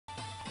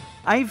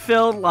I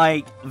felt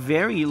like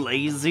very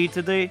lazy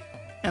today,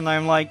 and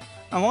I'm like,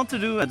 I want to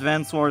do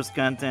Advance Wars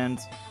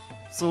content,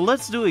 so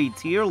let's do a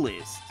tier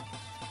list.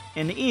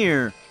 And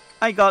here,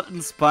 I got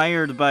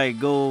inspired by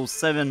Go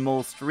 7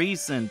 most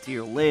recent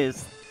tier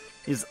list,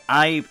 his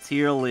hype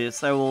tier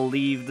list. I will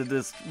leave the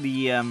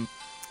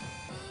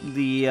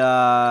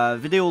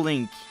video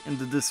link in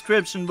the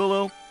description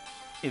below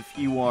if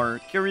you are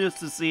curious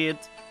to see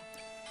it.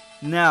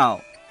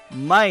 Now,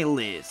 my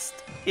list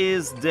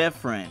is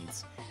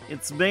different.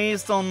 It's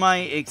based on my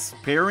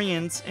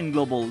experience in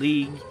Global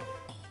League,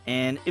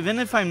 and even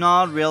if I'm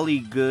not really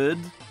good,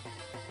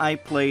 I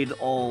played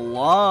a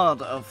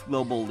lot of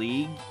Global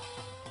League.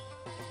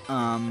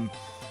 And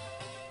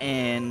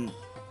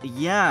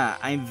yeah,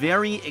 I'm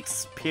very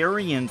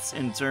experienced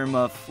in terms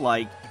of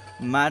like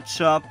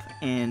matchup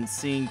and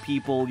seeing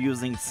people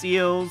using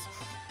COs.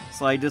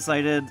 So I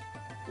decided,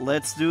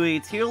 let's do a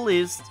tier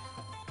list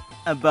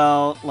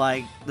about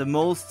like the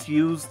most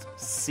used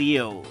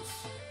COs.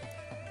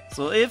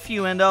 So if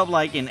you end up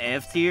like in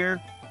F tier,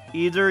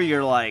 either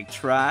you're like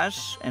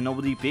trash and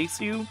nobody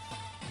picks you,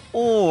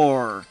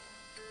 or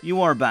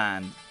you are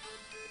banned.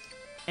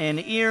 And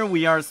here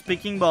we are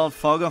speaking about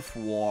Fog of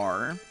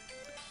War.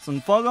 So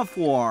in Fog of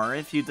War,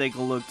 if you take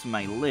a look to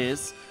my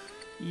list,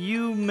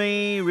 you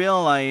may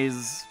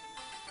realize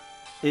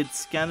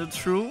it's kinda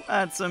true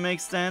at some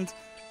extent.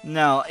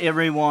 Now,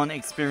 everyone's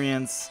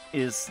experience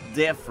is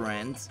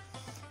different,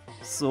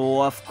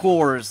 so of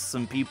course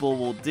some people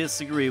will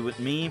disagree with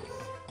me.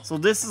 So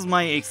this is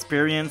my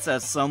experience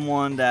as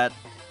someone that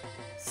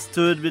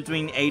stood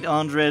between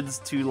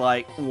 800s to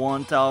like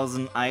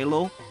 1000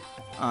 ILO.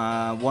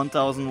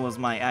 1000 was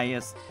my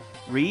highest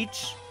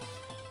reach,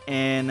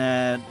 and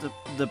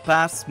the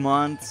past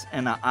month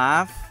and a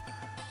half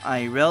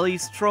I really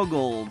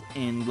struggled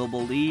in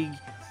Global League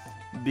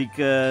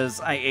because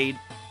I ate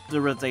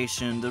the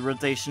rotation. The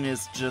rotation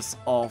is just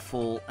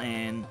awful,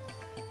 and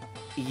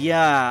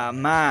yeah,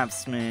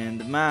 maps, man,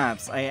 the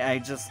maps, I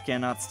just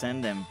cannot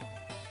stand them.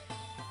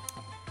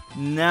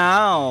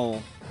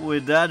 Now,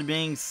 with that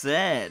being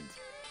said,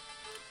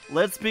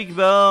 let's speak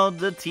about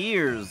the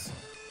tiers.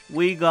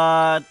 We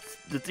got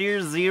the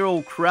tier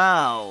 0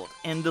 crowd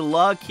and the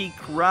lucky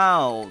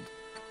crowd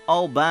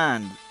all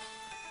banned.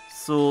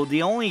 So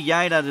the only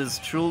guy that is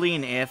truly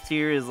in F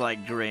tier is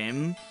like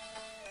Grim,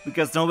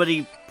 because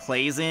nobody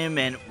plays him,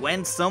 and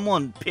when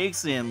someone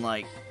picks him,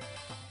 like,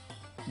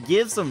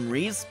 give some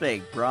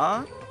respect,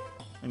 brah.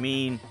 I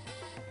mean,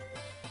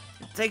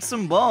 it takes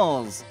some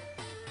balls.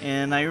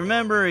 And I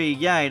remember a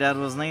guy that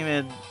was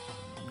named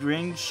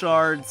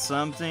Gringshard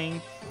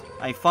something.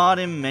 I fought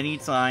him many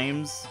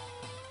times,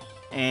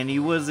 and he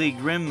was a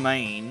Grim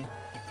main,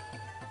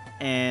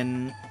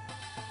 and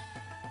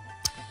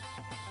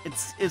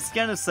it's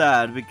kind of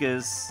sad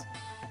because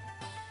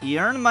he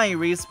earned my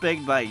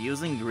respect by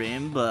using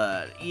Grim,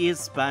 but he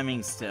is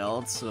spamming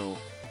stealth, so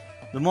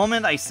the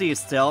moment I see a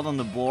stealth on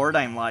the board,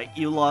 I'm like,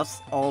 you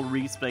lost all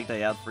respect I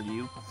had for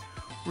you.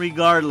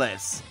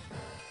 Regardless,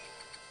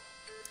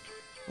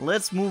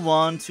 let's move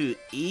on to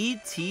E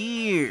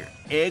tier,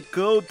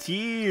 Echo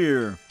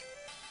tier.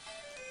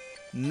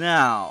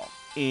 Now,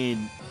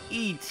 in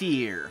E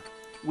tier,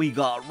 we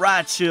got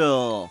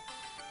Rachel.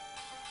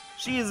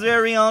 She is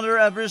very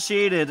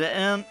underappreciated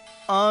and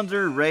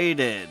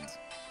underrated.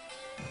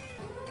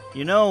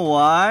 You know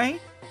why?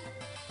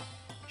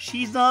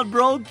 She's not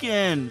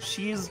broken.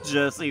 She's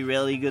just a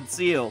really good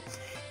CO.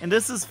 And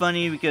this is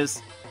funny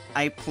because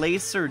I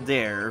place her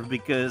there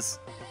because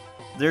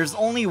there's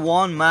only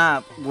one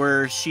map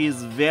where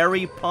she's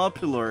very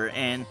popular,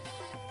 and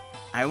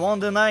I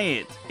won't deny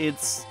it.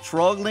 It's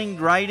Struggling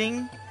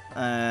Grinding.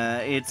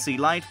 It's a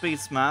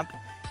light-paced map,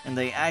 and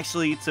they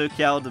actually took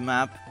out the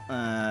map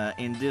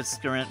in this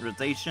current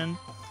rotation.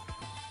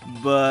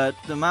 But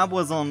the map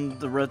was on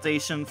the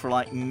rotation for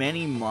like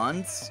many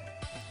months,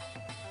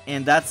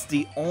 and that's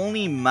the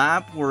only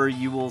map where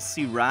you will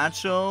see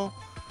Rachel.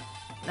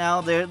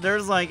 Now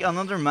there's like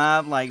another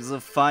map like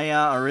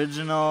Zafia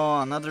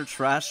Original, another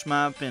trash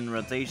map in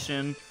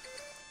rotation,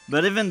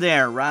 but even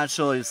there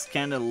Rachel is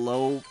kinda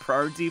low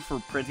priority for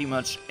pretty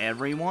much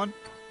everyone.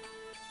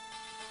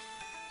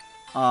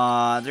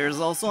 There's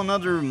also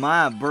another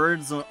map,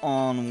 Birds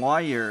on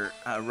Wire.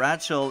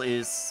 Rachel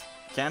is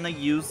kinda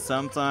used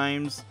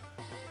sometimes,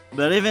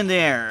 but even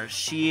there,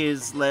 she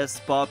is less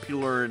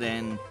popular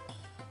than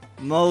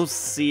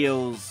most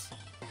COs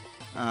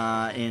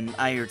in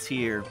higher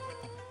tier.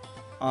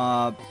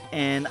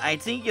 And I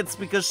think it's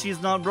because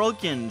she's not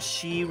broken.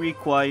 She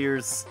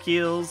requires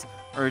skills.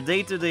 Her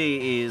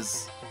day-to-day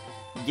is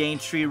gain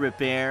 3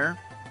 repair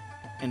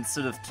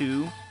instead of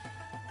 2,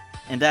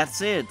 and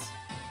that's it.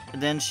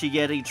 And then she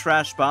get a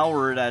trash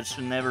power that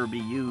should never be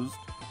used,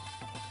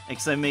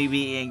 except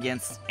maybe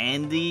against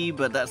Andy,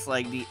 but that's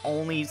like the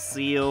only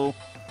CO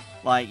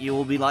like you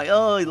will be like,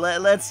 oh,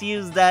 let's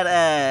use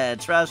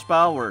that trash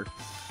power.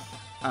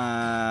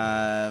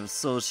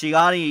 So she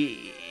got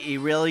a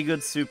really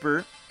good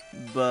super,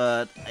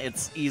 but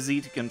it's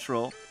easy to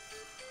control.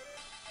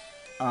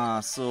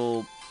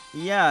 So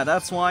yeah,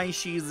 that's why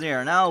she's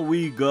there. Now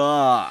we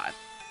got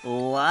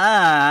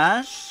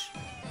Lash.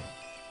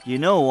 You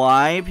know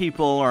why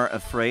people are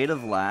afraid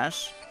of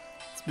Lash?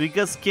 It's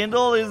because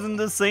Kindle is in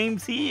the same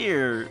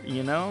tier,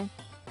 you know?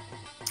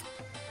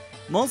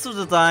 Most of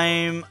the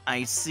time,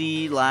 I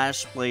see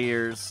Lash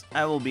players,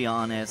 I will be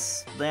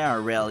honest, they are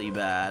really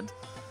bad.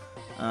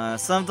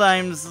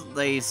 Sometimes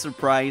they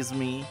surprise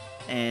me,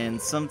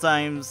 and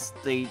sometimes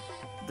they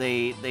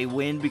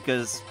win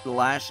because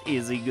Lash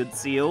is a good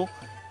seal,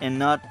 and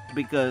not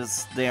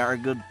because they are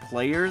good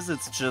players,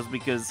 it's just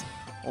because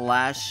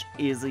Lash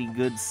is a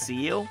good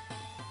seal.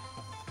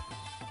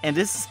 And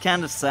this is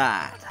kind of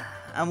sad,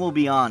 I will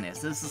be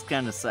honest, this is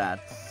kind of sad.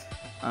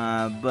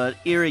 But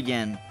here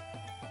again,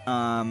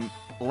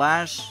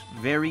 Lash,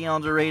 very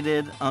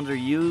underrated,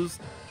 underused,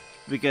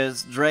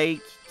 because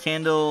Drake,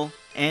 Kendall,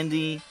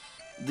 Andy,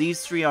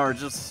 these three are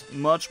just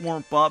much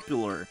more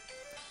popular.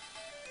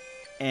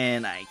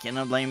 And I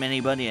cannot blame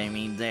anybody, I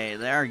mean, they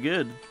are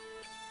good.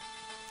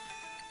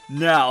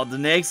 Now, the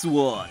next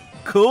one,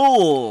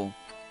 Cool!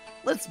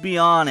 Let's be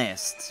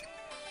honest,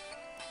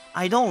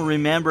 I don't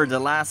remember the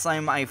last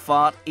time I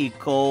fought a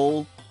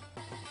Cole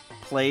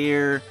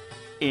player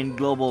in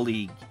Global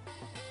League.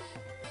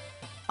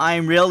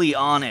 I'm really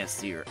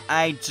honest here.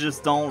 I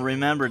just don't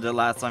remember the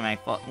last time I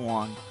fought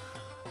one.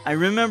 I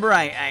remember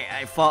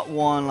I fought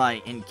one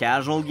like in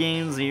casual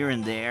games here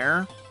and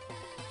there.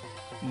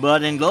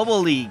 But in Global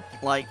League,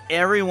 like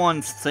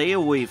everyone stay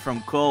away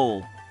from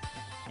Cole.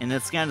 And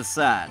it's kinda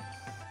sad.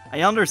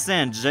 I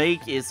understand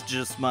Jake is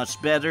just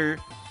much better.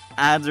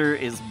 Adder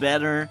is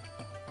better.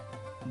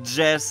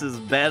 Jess is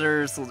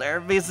better. So they're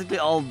basically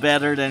all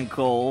better than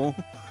Cole.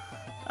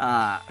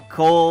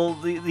 Cole,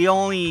 the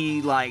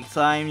only like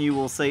time you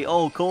will say,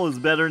 oh, Cole is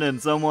better than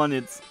someone,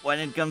 it's when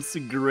it comes to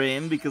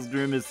Grim, because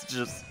Grim is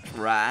just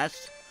trash.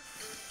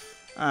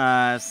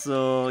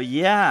 So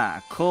yeah,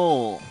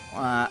 Cole,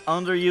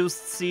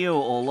 underused seal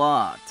a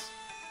lot.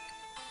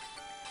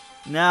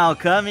 Now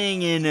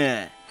coming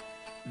in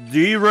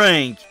D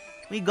rank,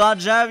 we got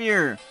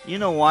Javier. You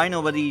know why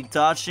nobody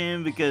touched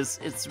him? Because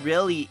it's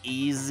really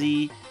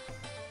easy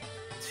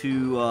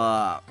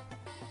to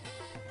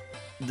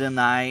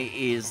deny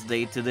his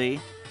day-to-day,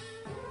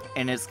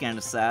 and it's kind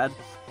of sad.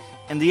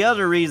 And the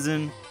other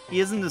reason, he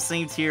isn't the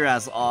same tier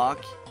as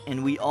Hawk,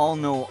 and we all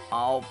know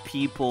how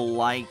people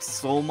like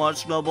so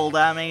much double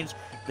damage.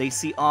 They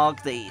see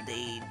Hawk,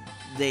 they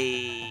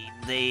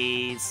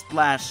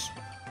splash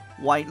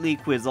white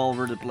liquids all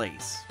over the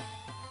place.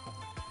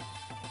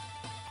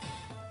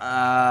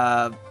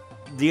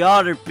 The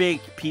other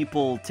pick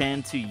people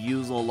tend to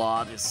use a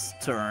lot is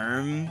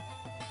Sturm.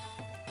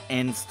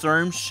 And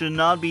Sturm should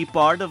not be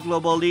part of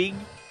Global League.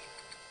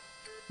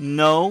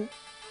 No.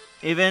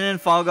 Even in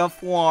Fog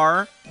of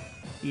War,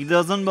 he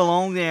doesn't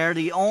belong there.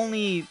 The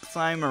only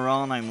time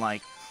around I'm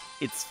like,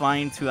 it's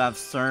fine to have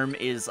Sturm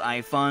is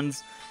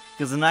iPhones.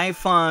 Because in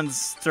iPhones,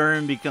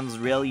 Sturm becomes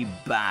really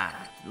bad.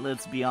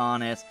 Let's be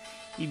honest.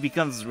 He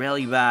becomes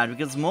really bad.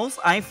 Because most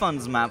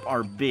iPhones map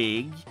are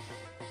big.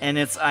 And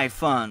it's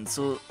iPhone.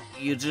 So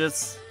you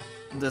just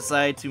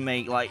decide to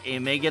make like a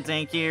mega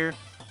tank here.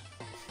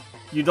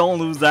 You don't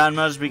lose that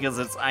much because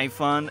it's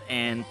iPhone,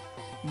 and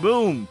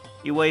boom,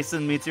 he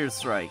wasted Meteor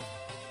Strike.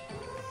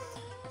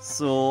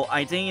 So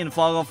I think in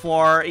Fog of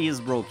War he is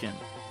broken.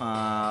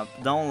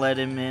 Don't let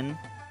him in.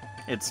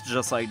 It's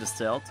just like the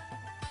stealth.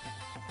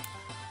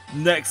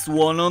 Next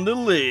one on the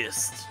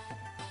list,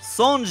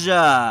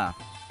 Sonja.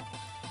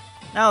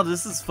 Now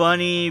this is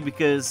funny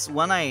because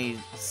when I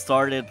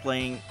started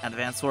playing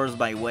Advanced Wars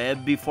by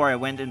Web before I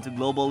went into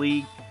Global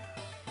League,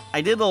 I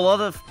did a lot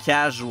of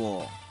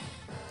casual.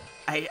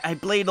 I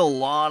played a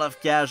lot of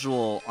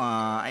casual.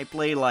 I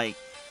played like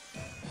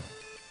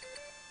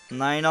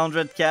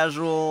 900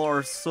 casual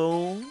or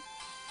so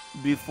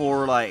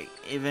before like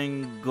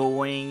even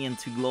going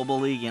into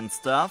Global League and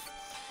stuff.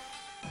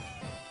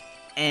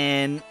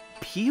 And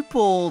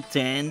people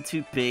tend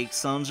to pick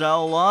Sonja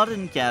a lot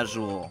in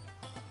casual.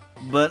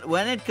 But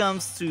when it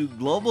comes to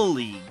Global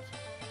League,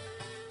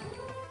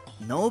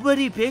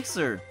 nobody picks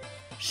her.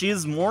 She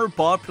is more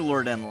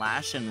popular than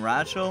Lash and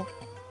Rachel.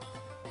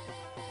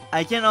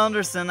 I can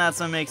understand that to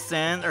some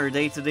extent, her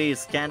day-to-day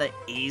is kinda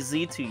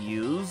easy to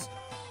use,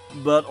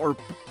 but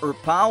her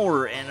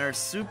power and her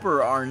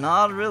super are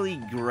not really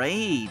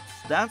great.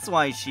 That's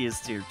why she is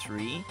tier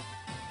 3.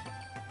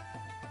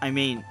 I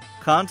mean,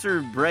 Counter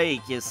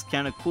Break is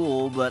kinda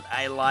cool, but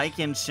I like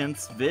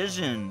Enchant's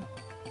Vision.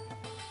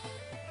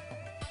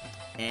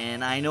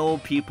 And I know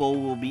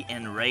people will be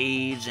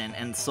enraged and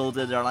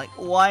insulted, they're like,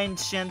 why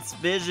Enchant's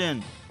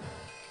Vision?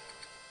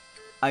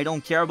 I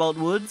don't care about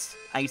woods,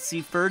 I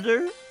see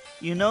further.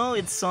 You know,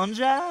 it's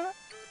Sonja.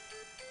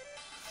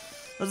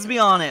 Let's be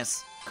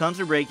honest,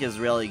 Counter Break is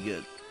really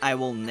good. I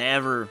will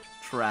never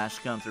trash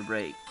Counter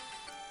Break.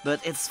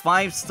 But it's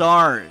 5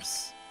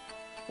 stars.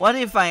 What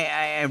if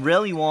I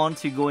really want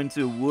to go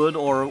into wood,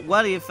 or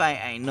what if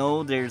I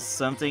know there's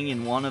something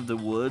in one of the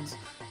woods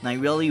and I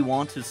really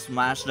want to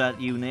smash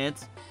that unit?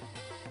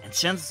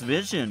 Enchant's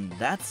Vision,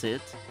 that's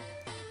it.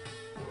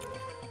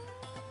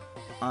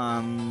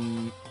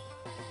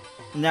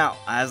 Now,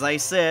 as I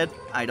said,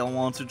 I don't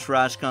want to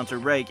trash Counter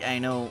Break. I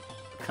know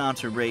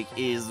Counter Break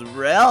is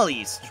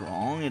really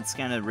strong. It's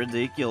kind of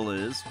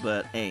ridiculous,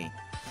 but hey,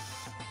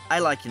 I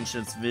like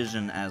Inshit's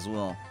vision as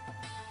well.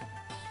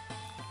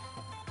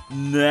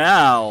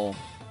 Now,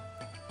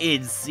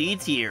 in C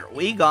tier,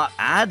 we got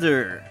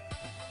Adder.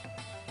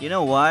 You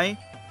know why?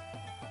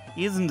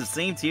 He's in the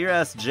same tier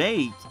as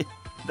Jake.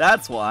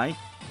 That's why.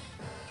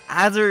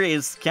 Adder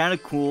is kind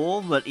of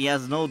cool, but he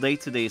has no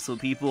day-to-day, so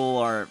people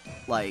are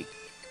like,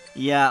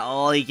 yeah,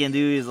 all he can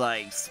do is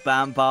like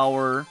spam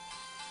power.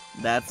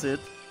 That's it.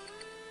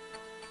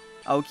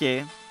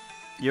 Okay,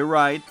 you're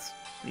right.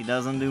 He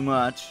doesn't do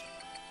much.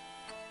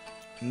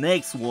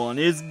 Next one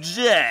is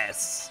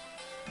Jess.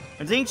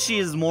 I think she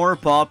is more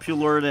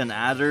popular than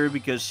Adder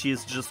because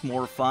she's just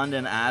more fun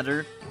than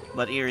Adder.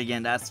 But here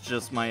again, that's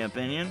just my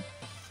opinion.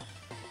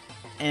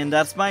 And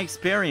that's my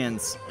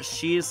experience.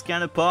 She is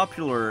kind of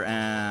popular.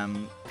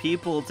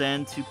 People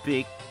tend to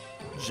pick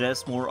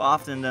Jess more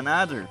often than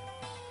Adder.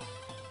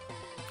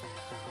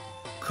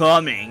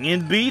 Coming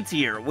in B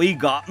tier, we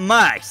got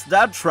Max,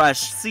 that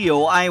trash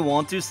CO I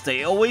want to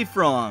stay away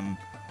from.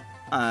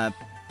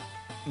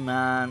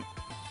 Man.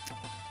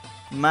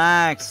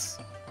 Max.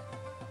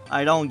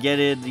 I don't get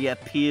it, the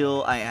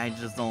appeal, I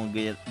just don't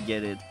get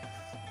it.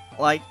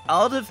 Like,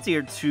 out of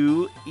tier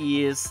 2,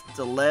 he is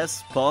the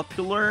less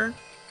popular,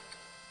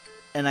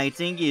 and I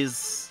think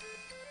is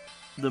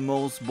the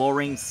most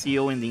boring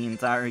CO in the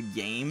entire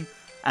game.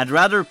 I'd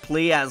rather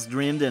play as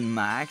Dream than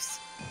Max.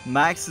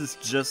 Max is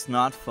just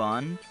not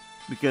fun,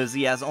 because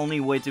he has only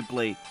way to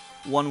play.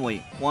 One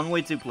way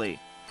to play.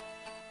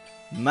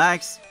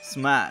 Max,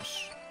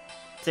 smash.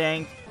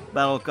 Tank,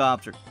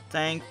 battlecopter.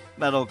 Tank,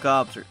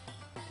 battlecopter.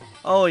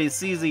 Oh,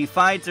 he's easy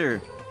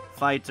fighter.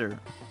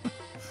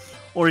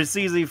 Or he's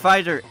easy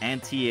fighter,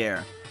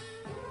 anti-air.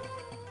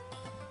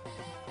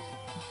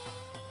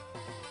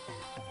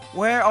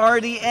 Where are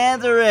the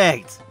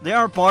Andirect? They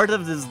are part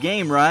of this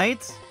game,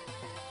 right?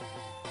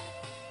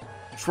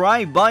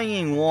 Try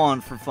buying one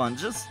for fun.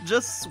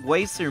 Just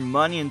waste your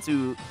money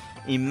into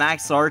a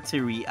max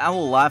artery. I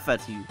will laugh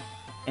at you.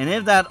 And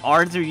if that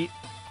artery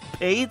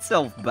pay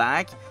itself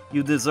back,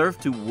 you deserve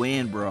to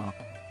win, bro.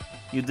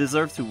 You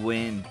deserve to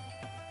win.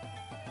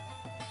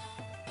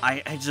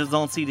 I just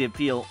don't see the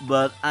appeal,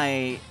 but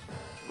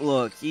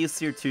look, he's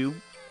tier 2,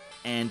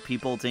 and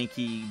people think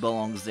he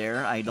belongs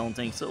there. I don't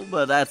think so,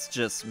 but that's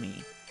just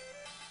me.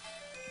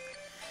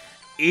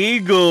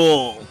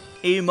 Eagle!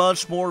 A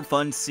much more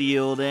fun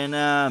seal than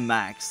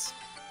Max.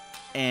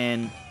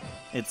 And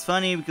it's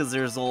funny because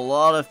there's a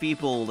lot of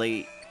people,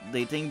 they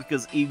think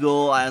because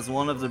Eagle has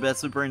one of the best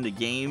super in the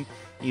game,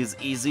 he's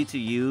easy to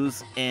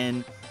use,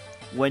 and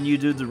when you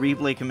do the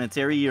replay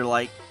commentary, you're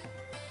like,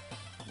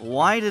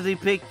 why did he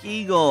pick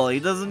Eagle? He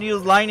doesn't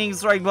use Lightning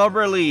Strike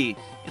properly.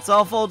 It's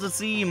awful to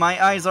see.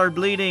 My eyes are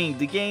bleeding.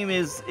 The game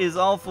is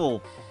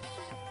awful.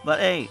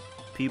 But hey,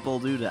 people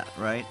do that,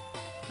 right?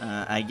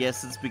 I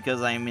guess it's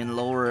because I'm in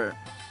lower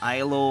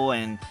ILO,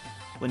 and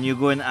when you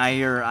go in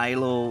higher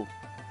ILO,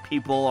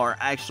 people are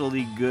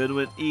actually good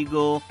with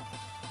Eagle.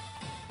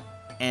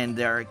 And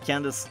they're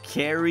kind of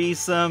scary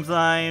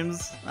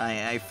sometimes.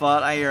 I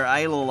fought higher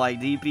ILO like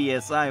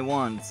DPSI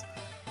once.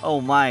 Oh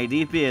my,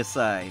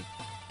 DPSI.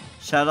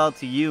 Shout out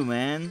to you,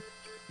 man.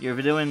 Your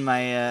video in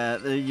my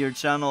your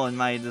channel in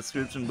my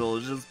description below,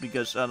 just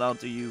because shout out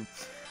to you.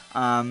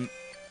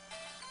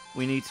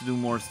 We need to do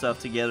more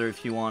stuff together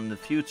if you want in the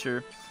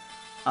future.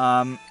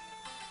 I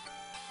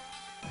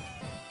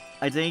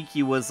think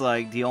he was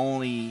like the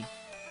only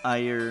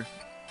higher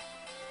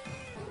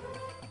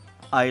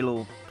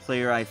ILO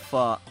player I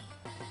fought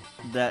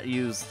that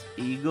used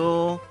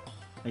Eagle,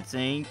 I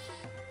think.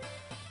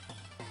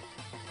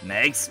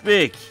 Next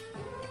pick,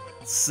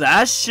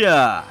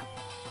 Sasha.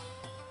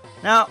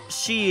 Now,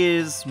 she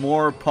is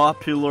more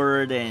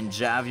popular than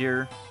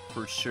Javier,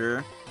 for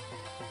sure.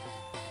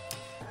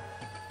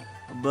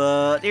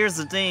 But here's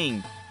the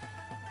thing.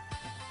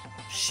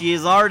 She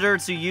is harder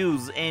to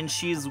use, and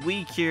she's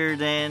weaker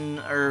than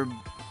her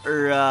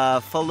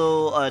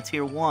fellow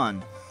tier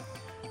 1.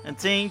 I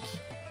think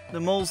the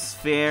most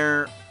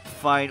fair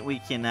fight we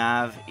can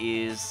have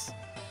is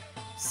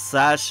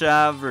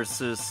Sasha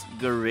versus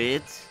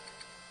Garit.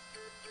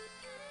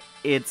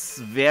 It's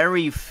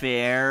very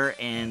fair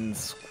and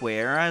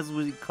square, as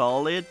we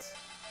call it.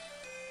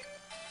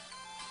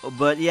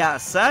 But yeah,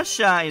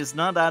 Sasha is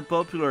not that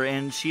popular,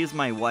 and she is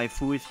my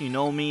waifu. If you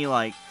know me,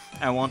 like,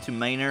 I want to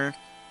main her.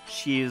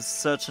 She is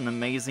such an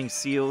amazing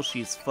CO.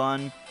 She's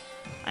fun.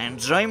 I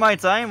enjoy my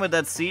time with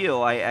that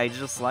CO. I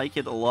just like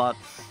it a lot.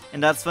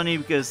 And that's funny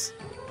because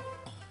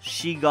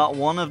she got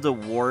one of the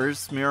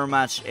worst mirror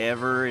match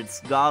ever. It's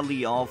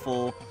godly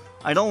awful.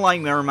 I don't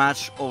like mirror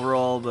match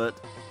overall, but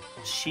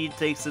she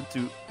takes it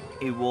to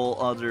a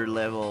whole other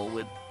level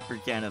with her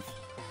kind of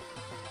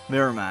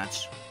mirror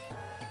match.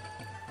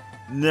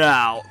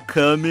 Now,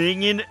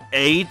 coming in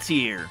A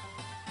tier,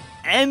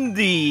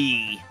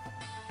 Andy.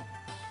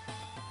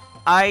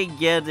 I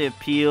get the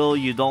appeal.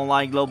 You don't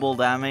like global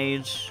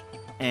damage,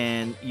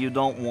 and you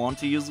don't want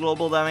to use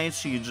global damage,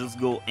 so you just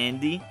go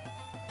Andy.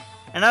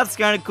 And that's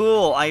kinda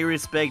cool, I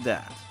respect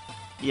that.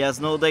 He has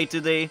no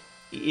day-to-day,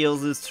 he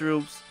heals his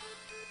troops.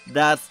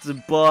 That's the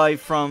boy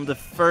from the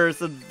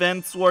first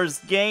Advance Wars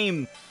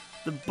game.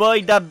 The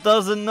boy that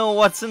doesn't know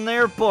what's in the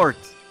airport.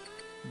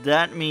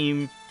 That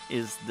meme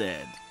is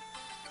dead.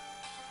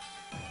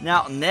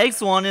 Now,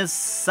 next one is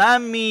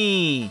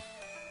Sammy.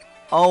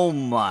 Oh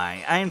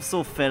my, I am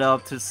so fed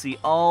up to see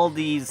all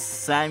these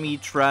Sammy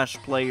trash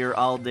players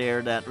out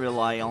there that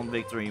rely on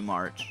Victory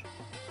March.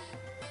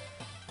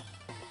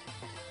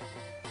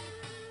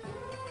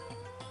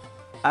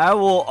 I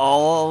will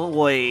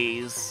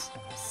always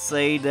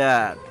say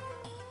that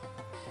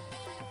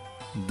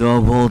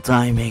double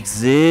time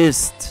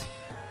exists.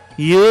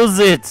 Use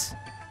it.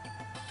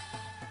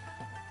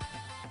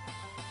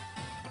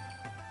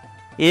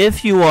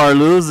 If you are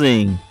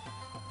losing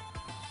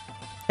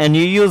and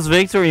you use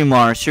Victory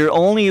March, your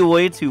only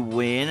way to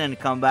win and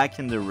come back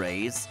in the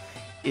race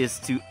is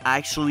to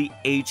actually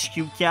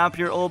HQ cap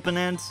your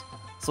opponent.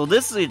 So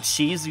this is a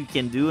cheese you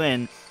can do,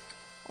 and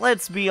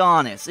let's be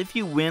honest, if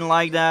you win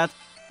like that,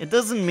 it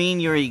doesn't mean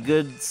you're a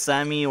good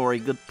Sammy or a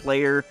good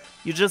player,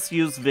 you just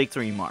use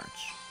Victory March.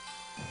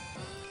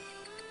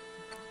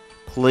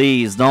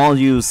 Please don't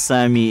use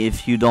Sammy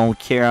if you don't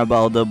care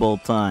about double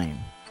time.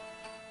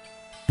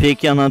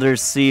 Pick another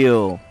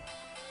seal.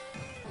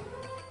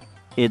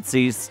 It's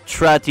a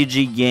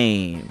strategy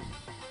game.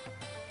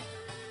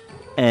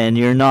 And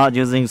you're not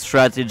using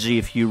strategy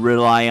if you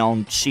rely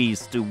on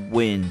cheese to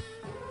win.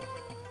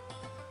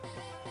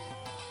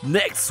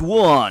 Next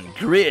one,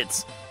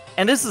 Grit.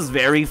 And this is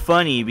very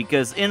funny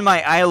because in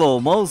my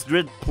ILO, most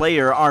Grit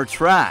players are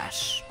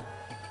trash.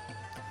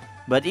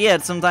 But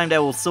yet, sometimes they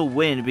will still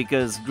win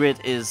because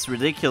Grit is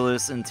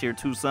ridiculous in tier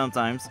 2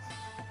 sometimes.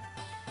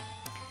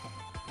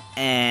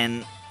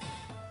 And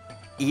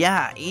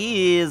yeah,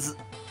 he is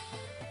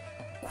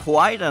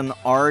quite an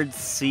hard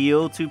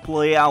CO to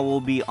play, I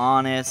will be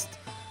honest.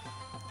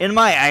 In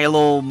my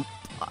ILO,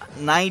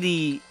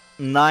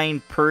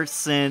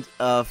 99%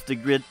 of the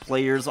Grit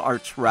players are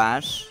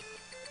trash.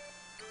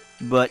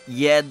 But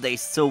yet they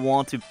still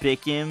want to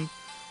pick him.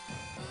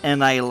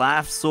 And I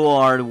laugh so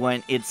hard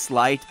when it's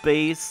light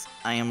base.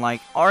 I am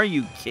like, are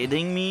you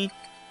kidding me?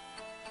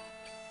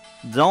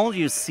 Don't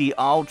you see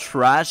how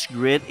trash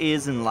Grit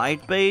is in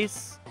light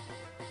base?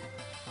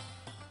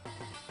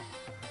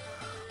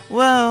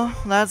 Well,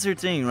 that's your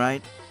thing,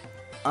 right?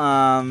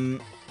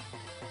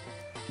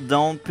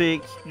 Don't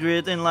pick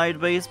Grit in light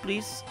base,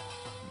 please.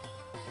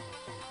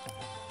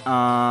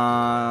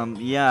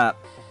 Yeah.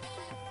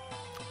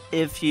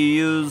 If you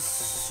use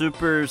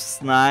super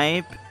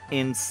snipe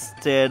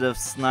instead of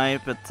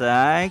snipe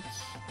attack,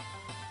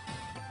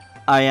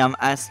 I am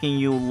asking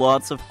you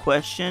lots of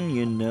questions,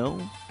 you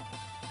know.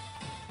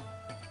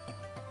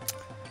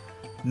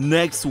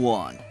 Next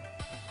one.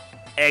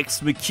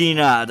 Ex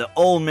Machina, the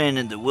old man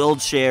in the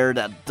wheelchair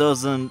that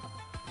doesn't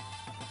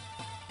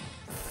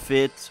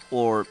fit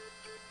or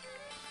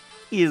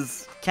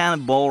is kind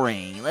of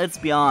boring, let's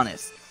be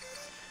honest.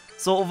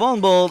 So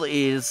Von Bolt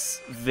is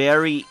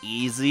very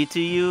easy to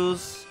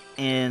use.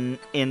 In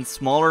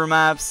smaller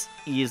maps,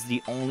 he is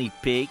the only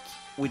pick,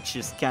 which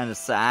is kind of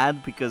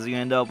sad because you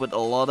end up with a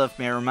lot of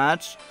mirror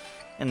match.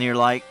 And you're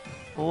like,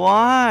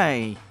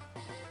 why?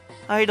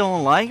 I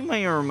don't like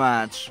mirror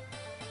match.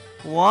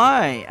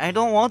 Why? I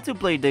don't want to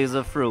play Days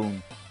of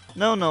Ruin.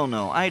 No,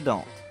 I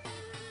don't.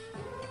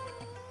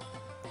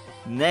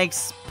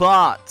 Next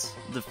spot,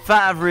 the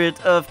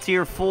favorite of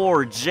tier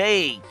 4,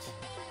 Jake.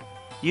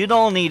 You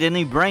don't need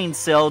any brain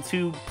cell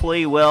to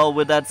play well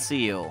with that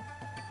seal.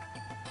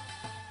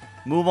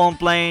 Move on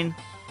plane,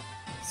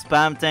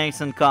 spam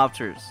tanks and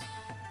copters.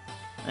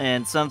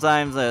 And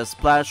sometimes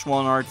splash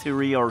 1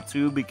 artillery or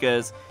 2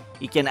 because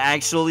he can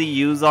actually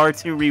use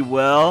artillery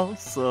well.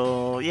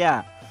 So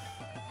yeah,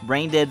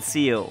 brain dead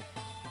seal.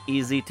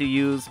 Easy to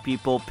use,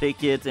 people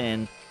pick it,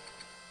 and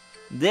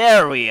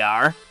there we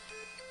are.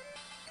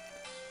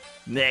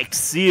 Next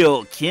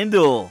seal,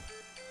 Kindle.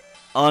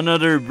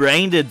 Another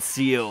brain dead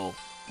seal.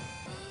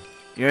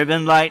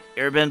 Urban Blight,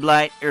 Urban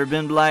Blight,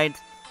 Urban Blight.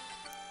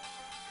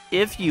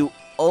 If you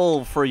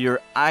ult for your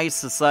Ice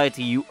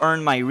Society, you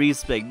earn my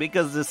respect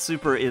because this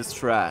super is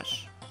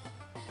trash.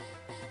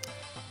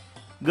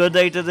 Good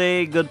day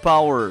today, good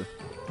power.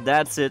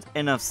 That's it,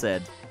 enough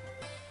said.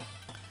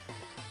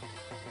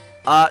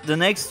 The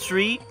next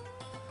 3,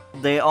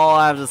 they all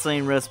have the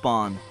same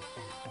respawn.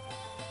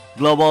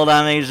 Global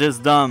damage is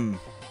dumb.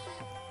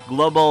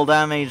 Global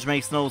damage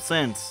makes no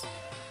sense.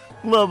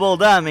 Global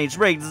damage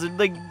breaks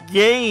the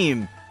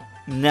game.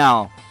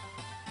 Now,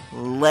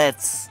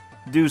 let's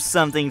do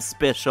something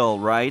special,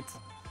 right?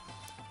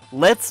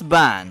 Let's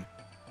ban,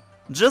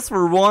 just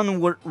for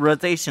one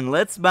rotation,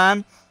 let's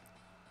ban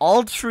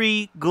all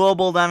 3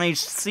 global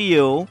damage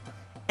CO,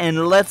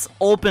 and let's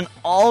open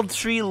all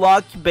 3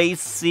 lock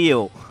base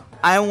CO.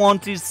 I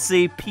want to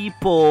see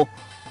people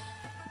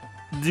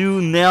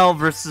do Nail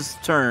versus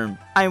Term.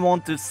 I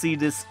want to see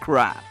this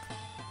crap.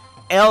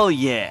 Hell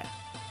yeah.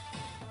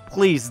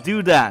 Please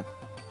do that.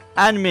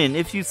 Admin,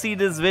 if you see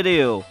this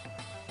video,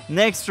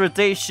 next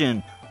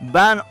rotation,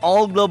 ban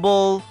all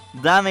global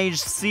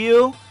damage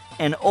CO,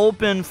 and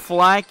open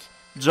Flak,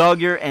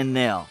 Jogger, and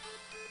Nail.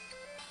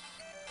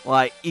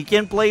 Like, you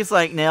can place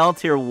like Nail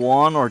tier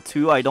 1 or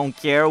 2, I don't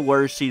care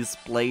where she's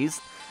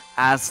placed,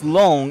 as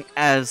long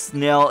as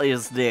Nail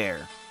is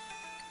there.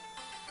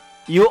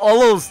 You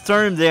always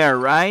turn there,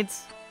 right?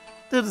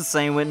 Do the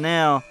same with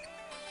Nail.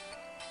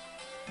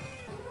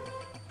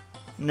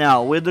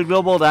 Now, with the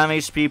global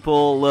damage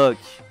people, look,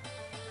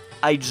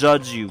 I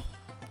judge you.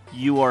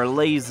 You are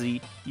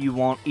lazy, you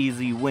want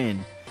easy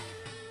win.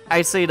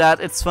 I say that,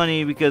 it's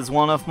funny because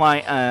one of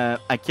my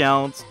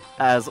accounts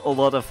has a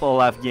lot of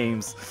Olaf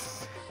games.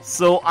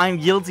 So I'm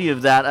guilty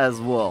of that as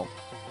well.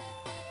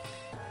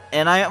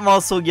 And I am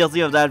also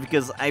guilty of that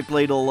because I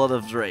played a lot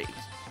of Drake.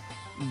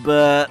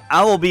 But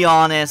I will be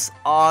honest,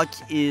 Hawk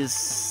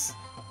is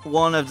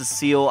one of the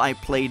CO I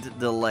played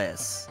the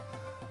less.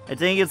 I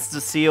think it's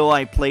the CO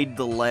I played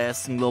the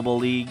less in Global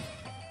League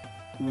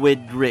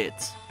with Grit.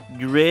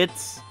 Grit,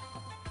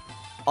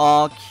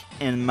 Hawk,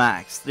 and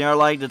Max. They are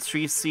like the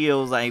 3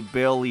 COs I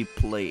barely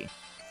play.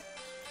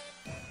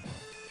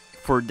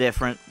 For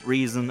different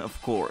reasons, of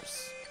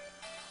course.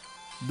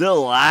 The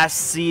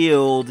last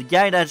CO, the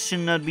guy that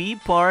should not be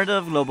part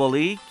of Global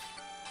League.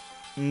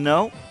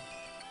 No.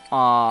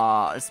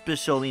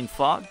 Especially in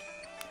Fog.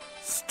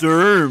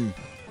 Sturm.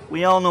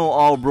 We all know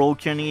how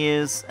broken he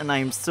is, and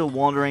I'm still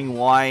wondering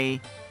why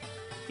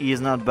he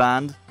is not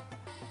banned.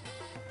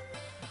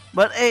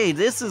 But hey,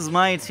 this is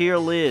my tier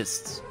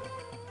list.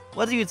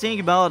 What do you think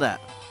about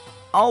that?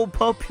 How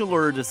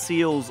popular the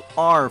COs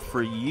are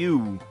for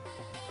you?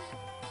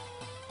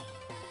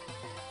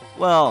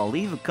 Well,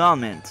 leave a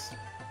comment.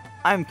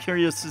 I'm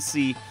curious to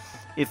see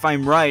if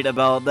I'm right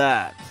about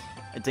that.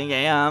 I think I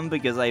am,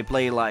 because I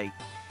play like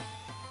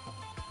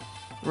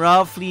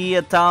roughly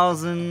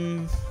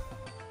 1,000,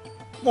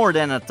 more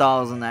than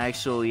 1,000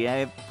 actually.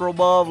 I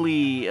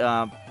probably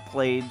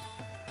played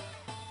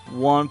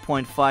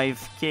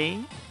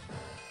 1.5k.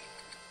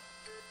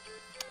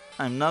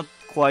 I'm not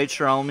quite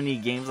sure how many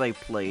games I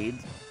played.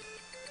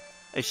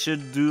 I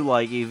should do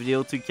like a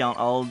video to count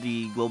all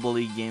the Global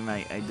League game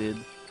I did,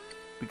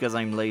 because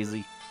I'm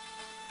lazy.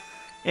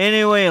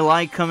 Anyway,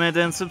 like, comment,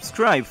 and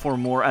subscribe for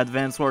more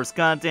Advance Wars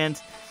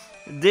content.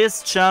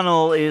 This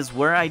channel is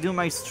where I do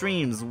my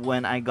streams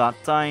when I got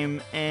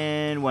time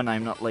and when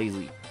I'm not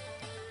lazy.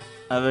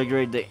 Have a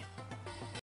great day.